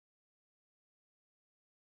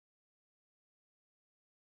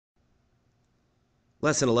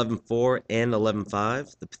Lesson 11.4 and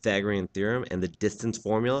 11.5, the Pythagorean Theorem and the distance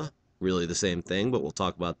formula. Really the same thing, but we'll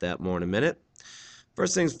talk about that more in a minute.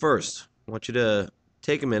 First things first, I want you to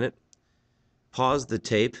take a minute, pause the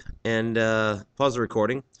tape, and pause the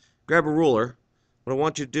recording. Grab a ruler. What I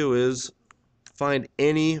want you to do is find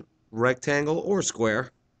any rectangle or square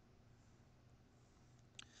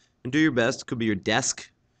and do your best. It could be your desk,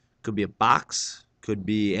 could be a box, could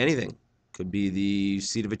be anything. Could be the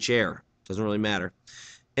seat of a chair. Doesn't really matter.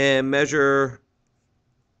 And measure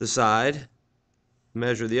the side,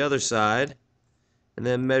 measure the other side, and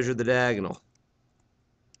then measure the diagonal.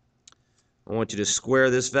 I want you to square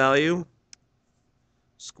this value,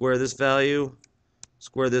 square this value,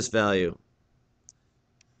 square this value.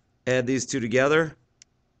 Add these two together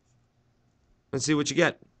and see what you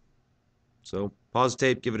get. So pause the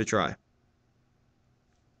tape, give it a try.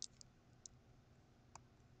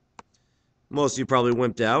 Most of you probably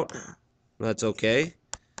wimped out. That's okay.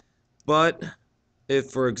 But if,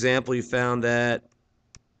 for example, you found that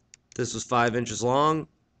this was 5 inches long,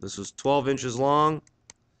 this was 12 inches long,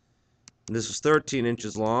 and this was 13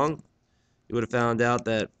 inches long, you would have found out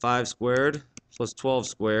that 5 squared plus 12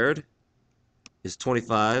 squared is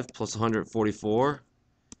 25 plus 144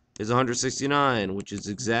 is 169, which is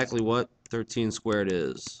exactly what 13 squared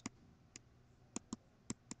is.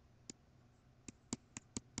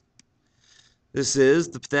 This is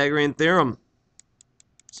the Pythagorean Theorem.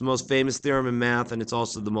 It's the most famous theorem in math, and it's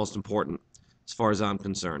also the most important as far as I'm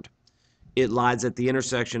concerned. It lies at the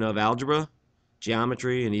intersection of algebra,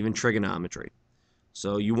 geometry, and even trigonometry.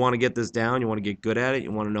 So you want to get this down, you want to get good at it,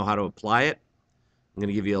 you want to know how to apply it. I'm going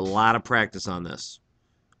to give you a lot of practice on this.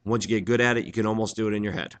 Once you get good at it, you can almost do it in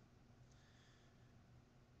your head.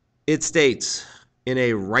 It states, in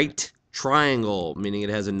a right triangle, meaning it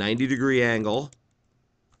has a 90-degree angle,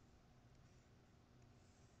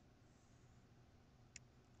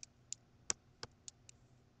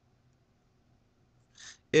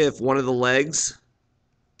 if one of the legs,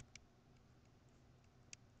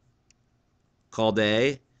 called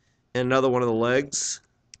A, and another one of the legs,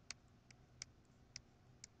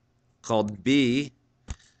 called B,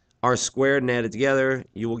 are squared and added together,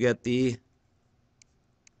 you will get the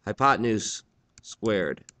hypotenuse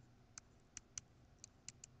squared.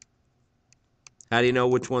 How do you know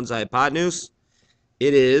which one's the hypotenuse?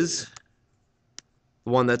 It is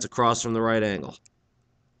the one that's across from the right angle.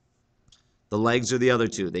 The legs are the other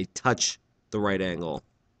two. They touch the right angle.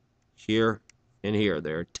 Here and here.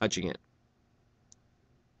 They're touching it.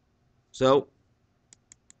 So,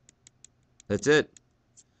 that's it.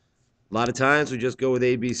 A lot of times we just go with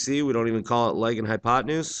ABC. We don't even call it leg and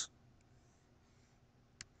hypotenuse.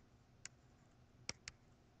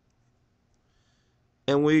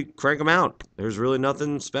 And we crank them out. There's really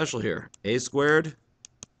nothing special here. A squared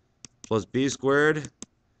plus B squared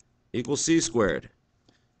equals C squared.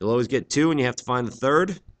 You'll always get 2 and you have to find the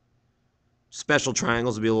third. Special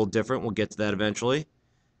triangles will be a little different. We'll get to that eventually.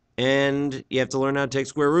 And you have to learn how to take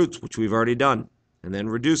square roots, which we've already done. And then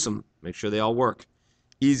reduce them. Make sure they all work.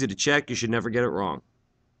 Easy to check. You should never get it wrong.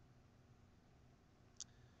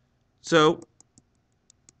 So,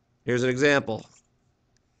 here's an example.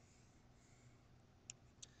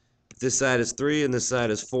 If this side is 3 and this side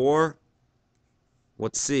is 4,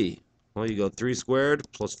 what's C? Well, you go 3 squared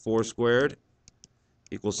plus 4 squared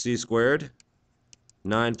equals C squared.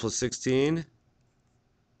 9 plus 16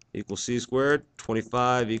 equals C squared.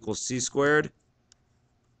 25 equals C squared.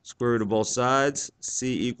 Square root of both sides.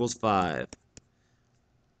 C equals 5.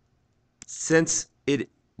 Since it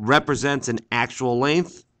represents an actual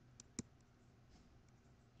length,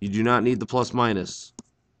 you do not need the plus minus.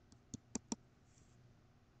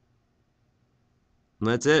 And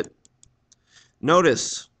that's it.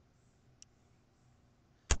 Notice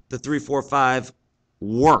the 3, 4, 5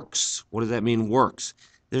 works. What does that mean, works?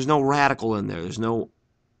 There's no radical in there. There's no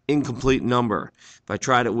incomplete number. If I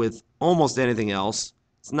tried it with almost anything else,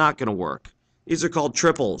 it's not going to work. These are called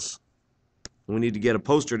triples. We need to get a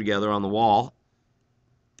poster together on the wall.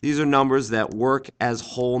 These are numbers that work as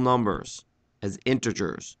whole numbers, as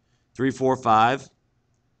integers. 3, 4, 5.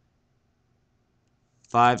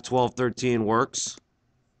 5, 12, 13 works.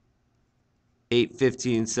 8,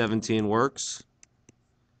 15, 17 works.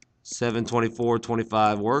 7, 24,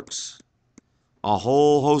 25 works. A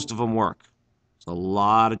whole host of them work. There's a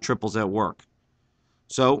lot of triples at work.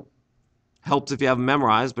 So, helps if you have them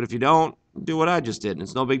memorized, but if you don't, do what I just did, and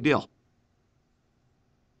it's no big deal.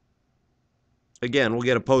 Again, we'll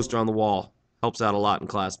get a poster on the wall. Helps out a lot in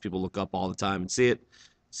class. People look up all the time and see it.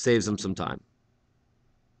 Saves them some time.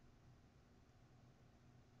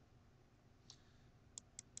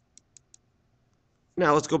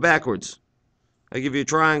 Now let's go backwards. I give you a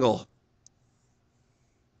triangle.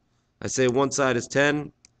 I say one side is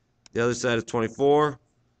 10, the other side is 24,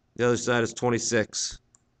 the other side is 26.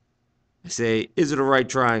 I say, is it a right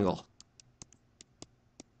triangle?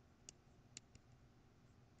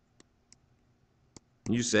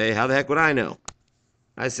 You say, how the heck would I know?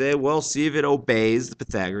 I say, well, see if it obeys the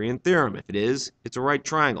Pythagorean theorem. If it is, it's a right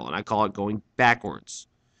triangle, and I call it going backwards.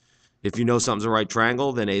 If you know something's a right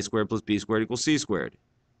triangle, then a squared plus b squared equals c squared.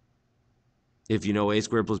 If you know a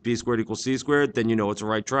squared plus b squared equals c squared, then you know it's a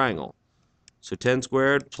right triangle. So 10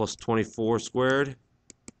 squared plus 24 squared,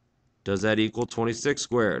 does that equal 26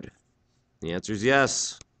 squared? The answer is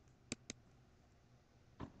yes.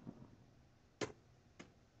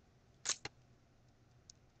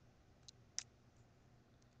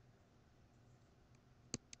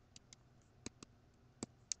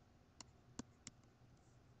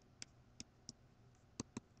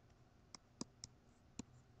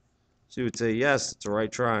 So you would say, yes, it's a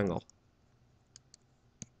right triangle.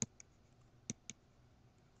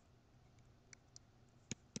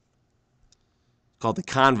 It's called the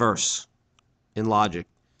converse in logic.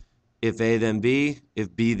 If A, then B.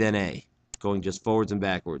 If B, then A. Going just forwards and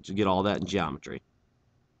backwards. You get all that in geometry.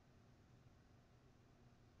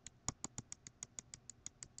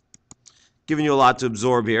 Giving you a lot to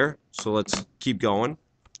absorb here, so let's keep going.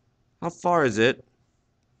 How far is it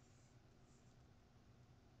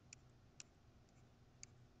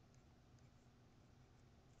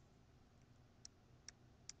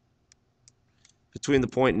between the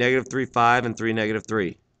point -3, 5 and 3,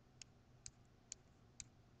 -3?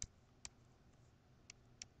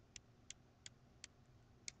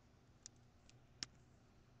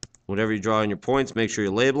 Whatever you draw in your points, make sure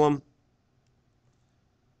you label them.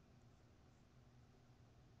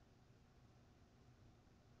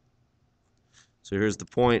 So here's the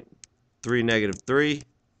point 3, -3.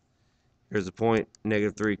 Here's the point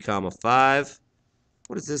 -3, 5.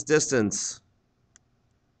 What is this distance?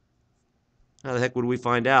 How the heck would we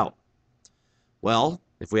find out? Well,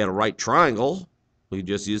 if we had a right triangle, we could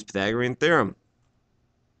just use Pythagorean theorem.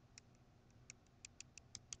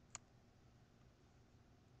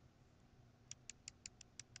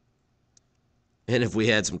 And if we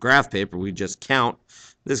had some graph paper, we'd just count.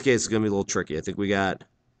 In this case, it's going to be a little tricky. I think we got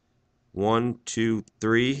 1, 2,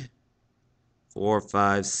 3, 4,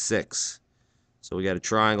 5, 6. So we got a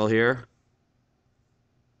triangle here.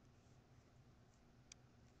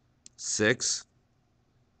 6.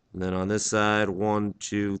 And then on this side, 1,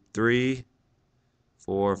 2, 3,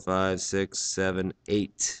 4, 5, 6, 7,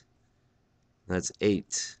 8. That's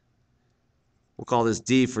 8. We'll call this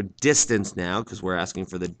D for distance now, because we're asking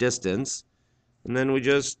for the distance. And then we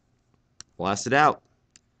just blast it out.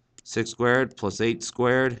 6 squared plus 8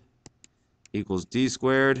 squared equals D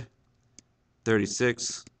squared.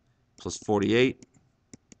 36 plus 48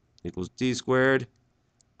 equals D squared.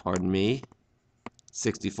 Pardon me.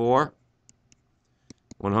 64.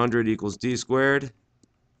 100 equals D squared.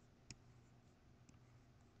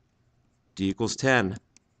 D equals 10.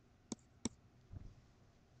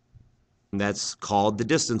 And that's called the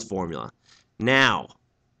distance formula. Now,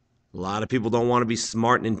 a lot of people don't want to be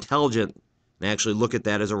smart and intelligent and actually look at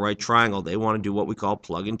that as a right triangle. They want to do what we call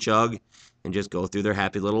plug and chug and just go through their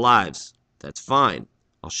happy little lives. That's fine.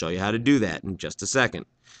 I'll show you how to do that in just a second.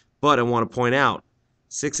 But I want to point out,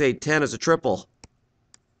 6, 8, 10 is a triple.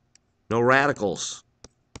 No radicals.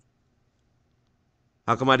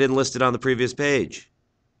 How come I didn't list it on the previous page?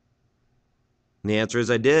 And the answer is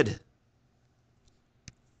I did.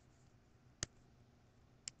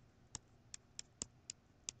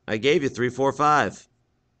 I gave you 3, 4, 5.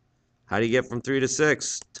 How do you get from 3 to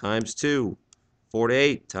 6? Times 2. 4 to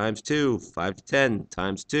 8 times 2. 5 to 10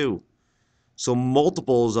 times 2. So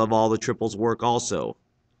multiples of all the triples work also.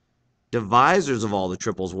 Divisors of all the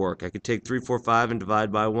triples work. I could take 3, 4, 5 and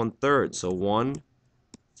divide by 1/3. So 1,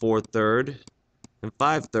 4/3, and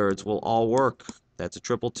 5/3 will all work. That's a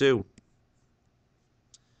triple too.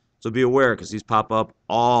 So be aware, because these pop up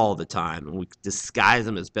all the time, and we disguise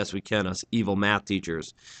them as best we can, us evil math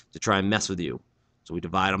teachers, to try and mess with you. So we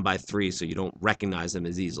divide them by 3 so you don't recognize them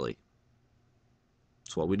as easily.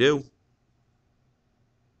 That's what we do.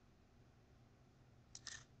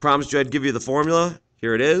 Promised you I'd give you the formula.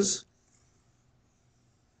 Here it is.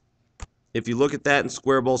 If you look at that and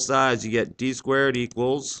square both sides, you get D squared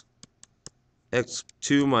equals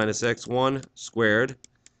x2 minus x1 squared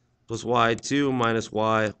plus y2 minus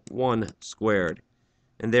y1 squared.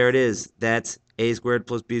 And there it is. That's a squared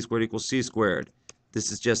plus b squared equals c squared.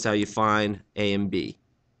 This is just how you find a and b.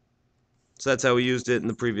 So that's how we used it in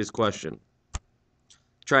the previous question.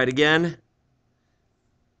 Try it again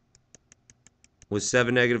with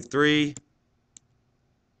 7, -3,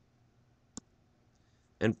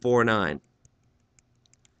 and 4, 9.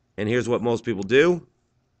 And here's what most people do.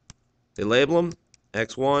 They label them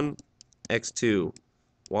x1, x2,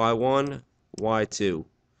 y1, y2.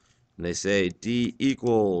 And they say D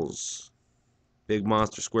equals big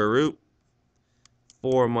monster square root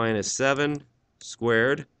 4 minus 7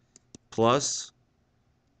 squared plus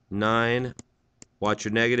 9, watch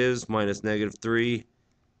your negatives, minus negative 3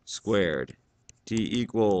 squared. D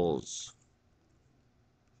equals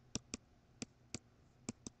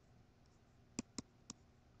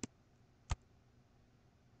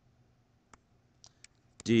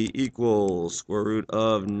square root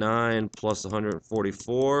of 9 plus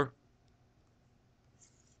 144.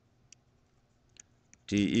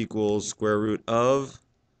 D equals square root of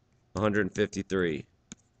 153.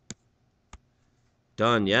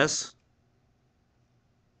 Done, yes?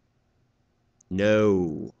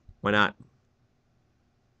 No. Why not?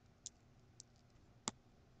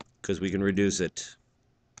 Because we can reduce it.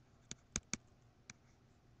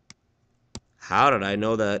 How did I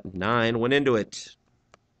know that 9 went into it?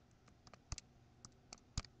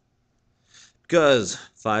 Because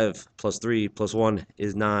 5 plus 3 plus 1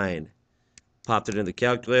 is 9. Popped it in the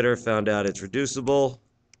calculator, found out it's reducible.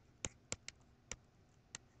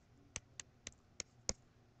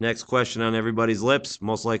 Next question on everybody's lips,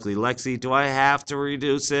 most likely Lexi. Do I have to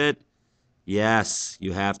reduce it? Yes,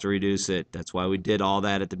 you have to reduce it. That's why we did all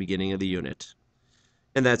that at the beginning of the unit.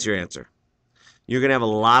 And that's your answer. You're going to have a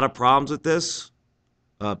lot of problems with this.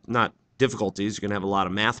 Not difficulties. You're going to have a lot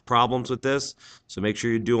of math problems with this. So make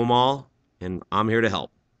sure you do them all. And I'm here to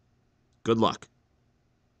help. Good luck.